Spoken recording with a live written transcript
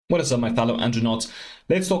What is up, my fellow andronauts?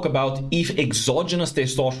 Let's talk about if exogenous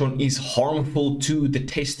testosterone is harmful to the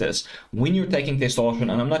testes when you're taking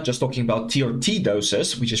testosterone. And I'm not just talking about TRT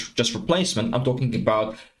doses, which is just replacement. I'm talking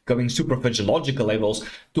about going super physiological levels,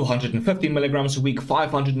 250 milligrams a week,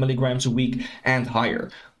 500 milligrams a week, and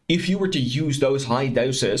higher. If you were to use those high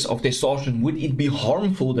doses of testosterone, would it be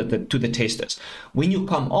harmful to the testes? When you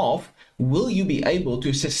come off, will you be able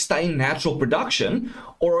to sustain natural production,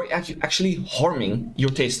 or actually harming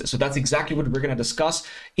your testes? So that's exactly what we're going to discuss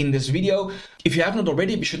in this video. If you have not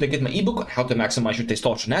already, be sure to get my ebook on how to maximize your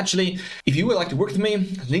testosterone naturally. If you would like to work with me,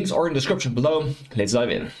 links are in the description below. Let's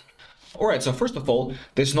dive in. Alright, so first of all,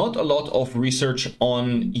 there's not a lot of research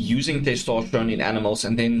on using testosterone in animals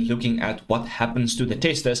and then looking at what happens to the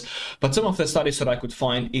testes, but some of the studies that I could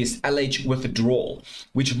find is LH withdrawal,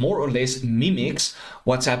 which more or less mimics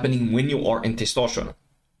what's happening when you are in testosterone.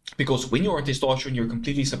 Because when you're in testosterone, you're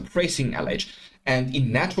completely suppressing LH, and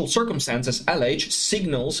in natural circumstances, LH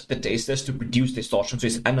signals the testes to produce testosterone, so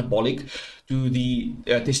it's anabolic to the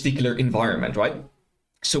testicular environment, right?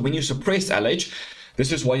 So when you suppress LH,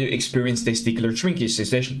 this is why you experience testicular shrinkage.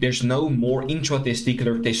 There's no more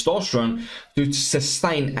intratesticular testosterone to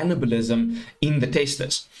sustain anabolism in the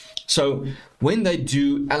testes. So when they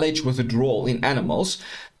do LH withdrawal in animals,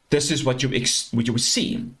 this is what you would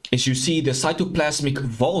see. Is you see the cytoplasmic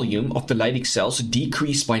volume of the Leydig cells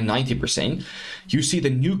decrease by 90%. You see the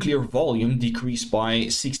nuclear volume decrease by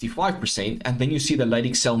 65%. And then you see the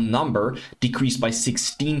Leydig cell number decrease by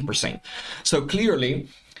 16%. So clearly,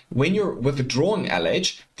 when you're withdrawing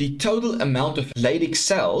LH, the total amount of Leydig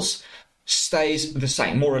cells stays the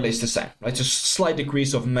same, more or less the same, right? So slight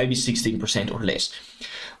decrease of maybe 16% or less.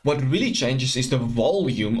 What really changes is the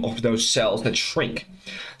volume of those cells that shrink.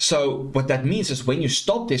 So what that means is when you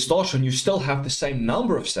stop testosterone, you still have the same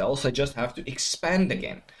number of cells, they just have to expand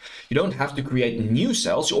again. You don't have to create new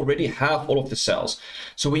cells, you already have all of the cells.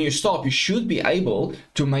 So when you stop, you should be able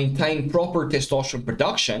to maintain proper testosterone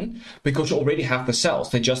production because you already have the cells.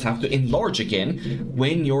 They just have to enlarge again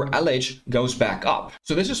when your LH goes back up.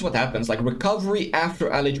 So this is what happens, like recovery after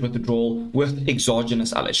LH withdrawal with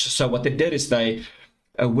exogenous LH. So what they did is they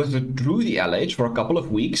withdrew the LH for a couple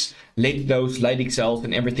of weeks, let those Leydig cells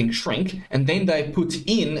and everything shrink, and then they put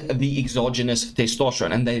in the exogenous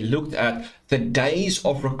testosterone, and they looked at the days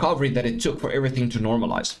of recovery that it took for everything to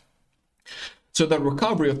normalize. So the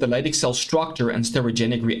recovery of the Leydig cell structure and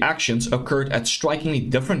steroidogenic reactions occurred at strikingly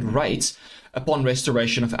different rates upon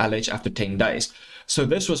restoration of LH after 10 days. So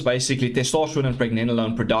this was basically testosterone and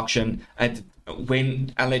pregnenolone production at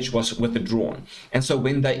when LH was withdrawn. And so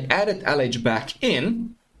when they added LH back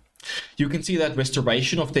in, you can see that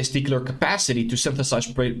restoration of testicular capacity to synthesize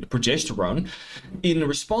progesterone in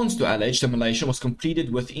response to LH stimulation was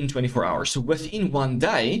completed within 24 hours. So within 1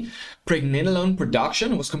 day, pregnenolone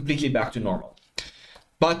production was completely back to normal.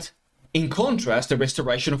 But in contrast, the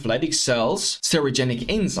restoration of Leydig cells, steroidogenic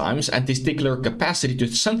enzymes, and testicular capacity to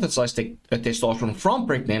synthesize testosterone from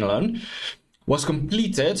pregnenolone was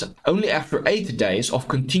completed only after 8 days of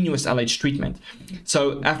continuous LH treatment.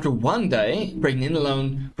 So after 1 day,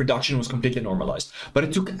 pregnenolone production was completely normalized. But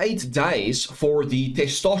it took 8 days for the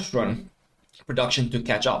testosterone production to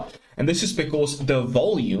catch up. And this is because the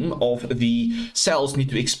volume of the cells need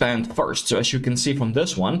to expand first. So as you can see from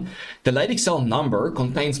this one, the Leydig cell number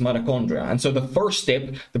contains mitochondria. And so the first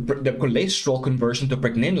step, the cholesterol conversion to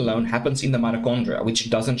pregnenolone happens in the mitochondria, which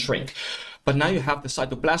doesn't shrink. But now you have the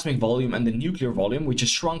cytoplasmic volume and the nuclear volume, which is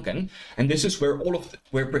shrunken. And this is where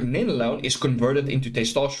where pregnenolone is converted into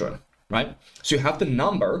testosterone. Right? So you have the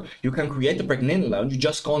number, you can create the pregnenolone, you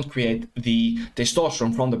just can't create the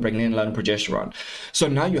testosterone from the pregnenolone and progesterone. So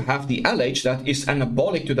now you have the LH that is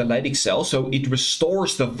anabolic to the Leydig cell, so it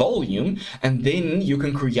restores the volume, and then you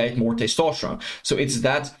can create more testosterone. So it's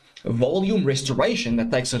that volume restoration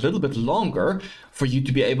that takes a little bit longer for you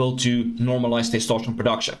to be able to normalize testosterone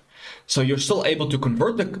production. So you're still able to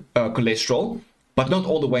convert the cholesterol, but not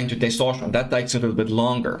all the way into testosterone. That takes a little bit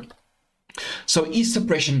longer. So is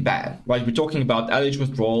suppression bad, right? We're talking about LH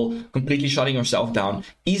withdrawal, completely shutting yourself down.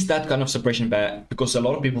 Is that kind of suppression bad? Because a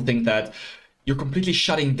lot of people think that you're completely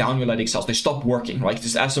shutting down your Leydig cells. They stop working, right?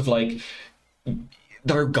 It's as if like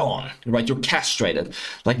they're gone, right? You're castrated,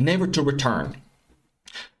 like never to return.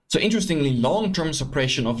 So interestingly, long-term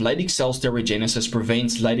suppression of Leydig cell steroidogenesis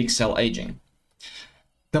prevents Leydig cell aging.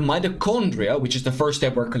 The mitochondria, which is the first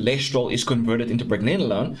step where cholesterol is converted into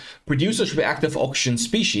pregnenolone, produces reactive oxygen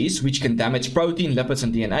species, which can damage protein, lipids,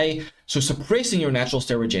 and DNA. So suppressing your natural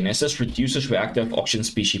steroidogenesis reduces reactive oxygen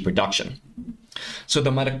species production. So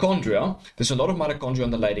the mitochondria, there's a lot of mitochondria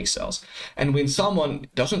on the Leydig cells. And when someone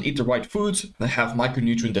doesn't eat the right foods, they have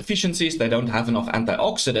micronutrient deficiencies, they don't have enough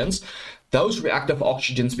antioxidants, those reactive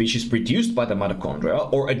oxygen species produced by the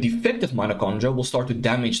mitochondria or a defective mitochondria will start to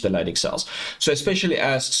damage the Leydig cells. So especially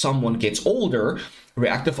as someone gets older,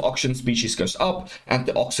 reactive oxygen species goes up,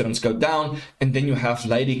 antioxidants go down, and then you have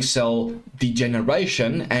Leydig cell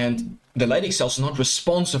degeneration, and the Leydig cells are not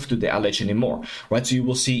responsive to the LH anymore, right? So you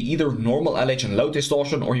will see either normal LH and low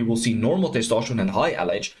testosterone, or you will see normal testosterone and high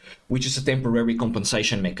LH, which is a temporary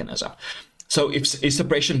compensation mechanism. So is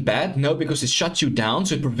suppression bad? No, because it shuts you down,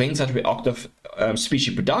 so it prevents that reactive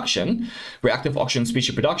species production, reactive oxygen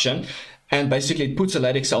species production, and basically it puts the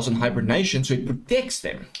Leydig cells in hibernation, so it protects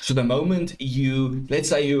them. So the moment let's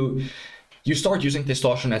say you start using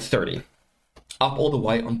testosterone at 30, up all the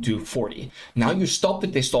way onto 40. Now you stop the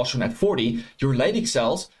testosterone at 40, your Leydig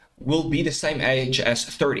cells will be the same age as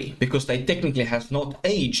 30 because they technically have not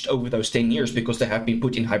aged over those 10 years because they have been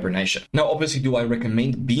put in hibernation. Now, obviously, do I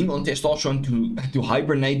recommend being on testosterone to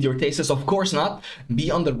hibernate your testes? Of course not.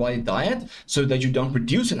 Be on the right diet so that you don't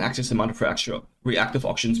produce an excess amount of reactive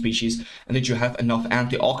oxygen species and that you have enough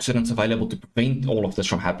antioxidants available to prevent all of this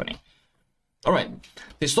from happening. All right,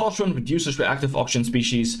 testosterone reduces reactive oxygen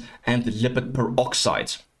species and lipid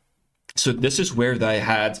peroxide. So this is where they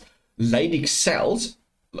had Leydig cells.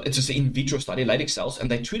 It's just an in vitro study, Leydig cells, and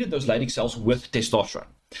they treated those Leydig cells with testosterone.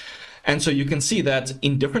 And so you can see that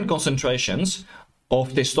in different concentrations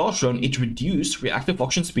of testosterone, it reduced reactive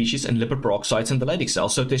oxygen species and lipid peroxides in the Leydig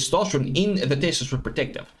cells. So testosterone in the testes were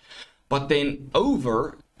protective. But then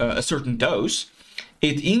over a certain dose,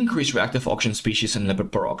 it increased reactive oxygen species and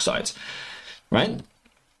lipid peroxides, right?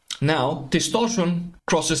 Now, testosterone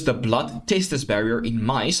crosses the blood-testis barrier in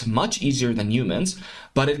mice much easier than humans,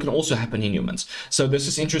 but it can also happen in humans. So this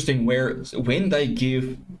is interesting where when they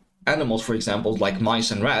give animals, for example, like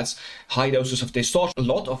mice and rats, high doses of testosterone, a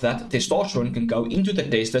lot of that testosterone can go into the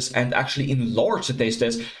testes and actually enlarge the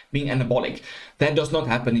testes, being anabolic. That does not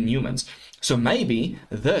happen in humans. So maybe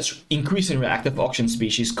this increase in reactive oxygen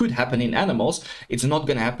species could happen in animals. It's not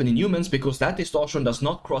going to happen in humans because that testosterone does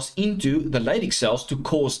not cross into the Leydig cells to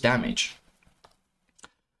cause damage.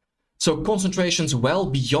 So concentrations well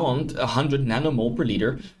beyond 100 nanomole per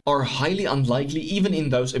liter are highly unlikely even in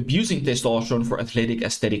those abusing testosterone for athletic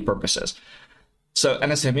aesthetic purposes. So,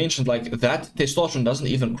 and as I mentioned, like that testosterone doesn't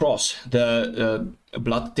even cross the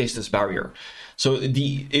blood-testis barrier. So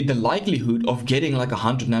the likelihood of getting like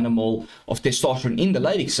 100 nanomole of testosterone in the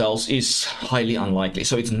Leydig cells is highly unlikely.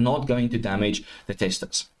 So it's not going to damage the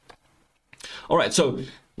testes. All right, so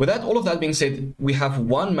with that, all of that being said, we have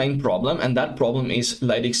one main problem, and that problem is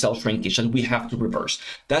Leydig cell shrinkage that we have to reverse.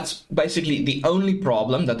 That's basically the only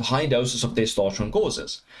problem that high doses of testosterone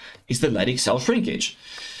causes, is the Leydig cell shrinkage.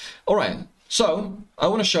 All right, so I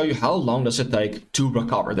want to show you how long does it take to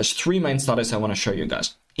recover. There's three main studies I want to show you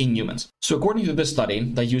guys in humans. So according to this study,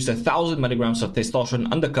 they used 1,000 milligrams of testosterone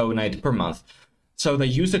undecoated per month. So they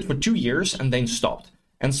used it for 2 years and then stopped.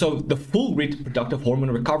 And so the full reproductive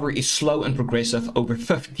hormone recovery is slow and progressive over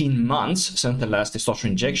 15 months since the last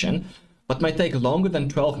testosterone injection, but may take longer than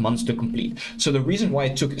 12 months to complete. So the reason why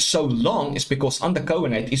it took so long is because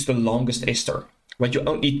undecoated is the longest ester. Right?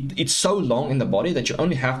 It's so long in the body that you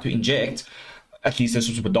only have to inject, at least this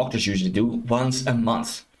is what doctors usually do, once a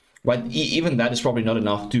month. Right? Even that is probably not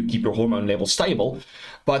enough to keep your hormone level stable,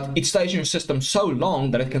 but it stays in your system so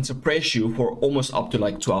long that it can suppress you for almost up to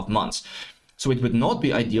like 12 months. So it would not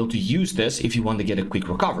be ideal to use this if you want to get a quick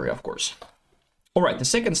recovery, of course. All right, the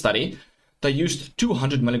second study, they used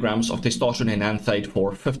 200 milligrams of testosterone enanthate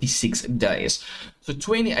for 56 days. So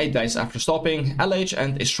 28 days after stopping, LH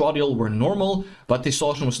and estradiol were normal, but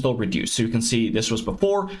testosterone was still reduced. So you can see this was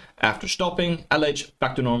before, after stopping, LH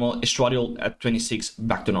back to normal, estradiol at 26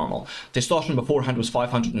 back to normal. Testosterone beforehand was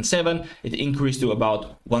 507, it increased to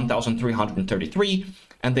about 1,333.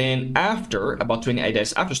 And then after, about 28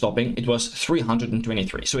 days after stopping, it was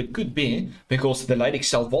 323. So it could be because the Leydig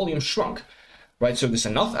cell volume shrunk, right? So there's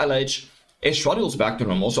enough LH, estradiol's back to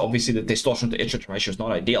normal. So obviously the testosterone to estrogen ratio is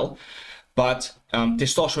not ideal, but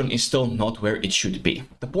testosterone is still not where it should be.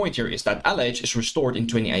 The point here is that LH is restored in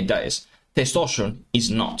 28 days. Testosterone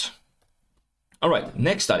is not. All right,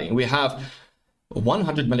 next study. We have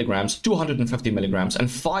 100 milligrams, 250 milligrams,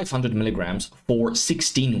 and 500 milligrams for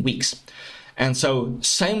 16 weeks. And so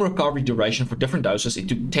same recovery duration for different doses. It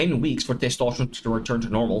took 10 weeks for testosterone to return to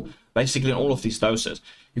normal, basically in all of these doses.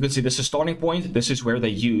 You can see this is starting point. This is where they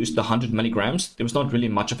used the 100 milligrams. There was not really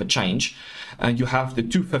much of a change. And you have the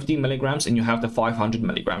 250 milligrams and you have the 500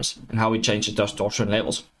 milligrams and how it changed the testosterone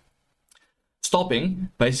levels. stopping,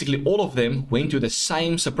 basically all of them went to the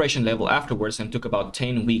same suppression level afterwards and took about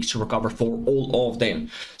 10 weeks to recover for all of them.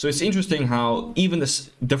 So it's interesting how even the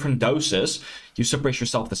different doses, you suppress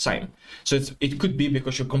yourself the same. So it could be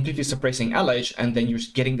because you're completely suppressing LH and then you're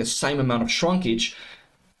getting the same amount of shrinkage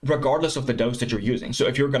regardless of the dose that you're using. So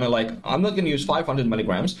if you're gonna I'm not gonna use 500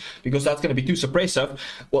 milligrams because that's gonna be too suppressive.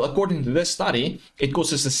 Well, according to this study, it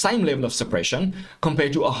causes the same level of suppression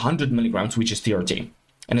compared to 100 milligrams, which is TRT.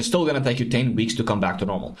 And it's still gonna take you 10 weeks to come back to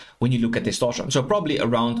normal when you look at testosterone. So probably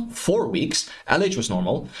around 4 weeks, LH was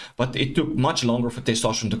normal, but it took much longer for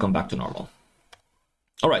testosterone to come back to normal.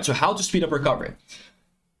 All right, so how to speed up recovery?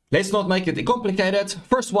 Let's not make it complicated.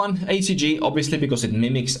 First one, HCG, obviously because it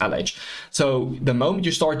mimics LH. So the moment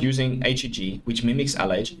you start using HCG, which mimics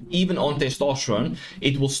LH, even on testosterone,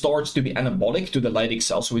 it will start to be anabolic to the Leydig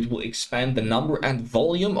cells. So it will expand the number and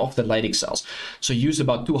volume of the Leydig cells. So use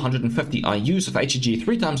about 250 IUs of HCG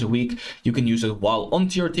 3 times a week. You can use it while on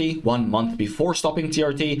TRT, 1 month before stopping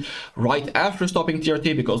TRT, right after stopping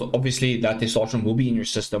TRT, because obviously that testosterone will be in your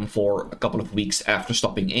system for a couple of weeks after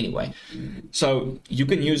stopping anyway. So you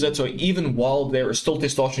can use it. So even while there is still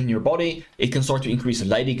testosterone in your body, it can start to increase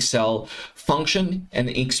Leydig cell function and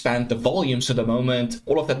expand the volume. So the moment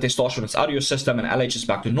all of that testosterone is out of your system and LH is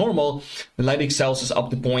back to normal, the Leydig cells is up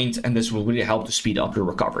to point, and this will really help to speed up your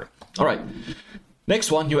recovery. All right.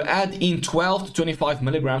 Next one, you add in 12 to 25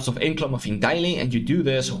 milligrams of enclomiphene daily, and you do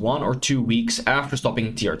this 1 or 2 weeks after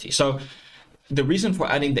stopping TRT. So the reason for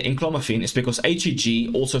adding the enclomiphene is because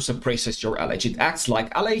HCG also suppresses your LH. It acts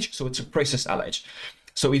like LH, so it suppresses LH.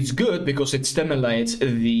 So it's good because it stimulates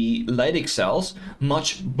the Leydig cells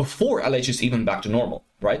much before LH is even back to normal,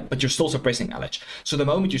 right? But you're still suppressing LH. So the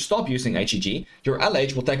moment you stop using HCG, your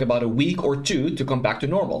LH will take about a week or 2 to come back to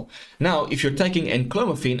normal. Now, if you're taking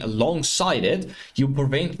enclomiphene alongside it, you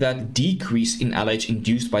prevent that decrease in LH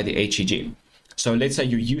induced by the HCG. So let's say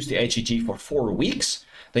you use the HCG for 4 weeks,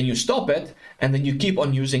 then you stop it, and then you keep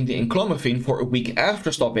on using the enclomiphene for a week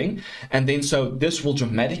after stopping, and then so this will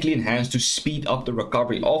dramatically enhance to speed up the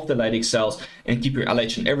recovery of the Leydig cells and keep your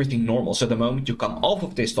LH and everything normal. So the moment you come off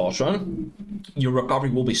of testosterone, your recovery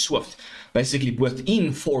will be swift, basically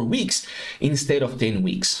within 4 weeks instead of 10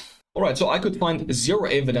 weeks. All right, so I could find 0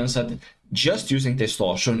 evidence that just using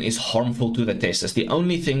testosterone is harmful to the testes. The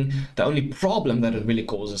only problem that it really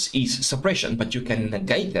causes is suppression, but you can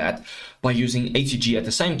negate that by using HCG at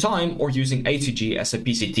the same time or using HCG as a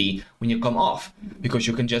PCT when you come off, because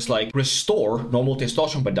you can just restore normal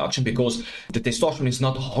testosterone production because the testosterone is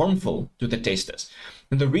not harmful to the testes.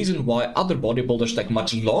 And the reason why other bodybuilders take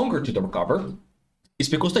much longer to recover is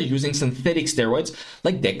because they're using synthetic steroids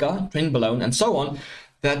like Deca, Trenbolone, and so on,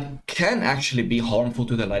 that can actually be harmful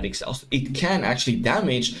to the Leydig cells. It can actually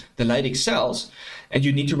damage the Leydig cells, and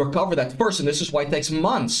you need to recover that first. And this is why it takes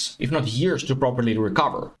months, if not years, to properly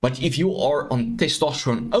recover. But if you are on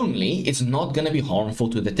testosterone only, it's not going to be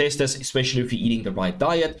harmful to the testes, especially if you're eating the right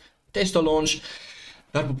diet, Testo Launch,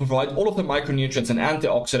 that will provide all of the micronutrients and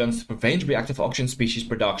antioxidants to prevent reactive oxygen species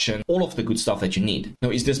production, all of the good stuff that you need. Now,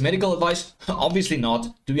 is this medical advice? Obviously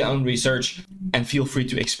not. Do your own research and feel free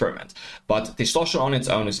to experiment. But testosterone on its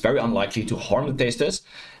own is very unlikely to harm the testes.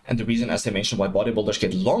 And the reason, as I mentioned, why bodybuilders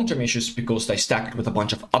get long-term issues is because they stack it with a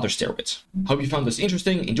bunch of other steroids. Hope you found this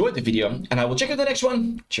interesting, enjoyed the video, and I will check you in the next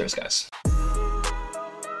one. Cheers, guys.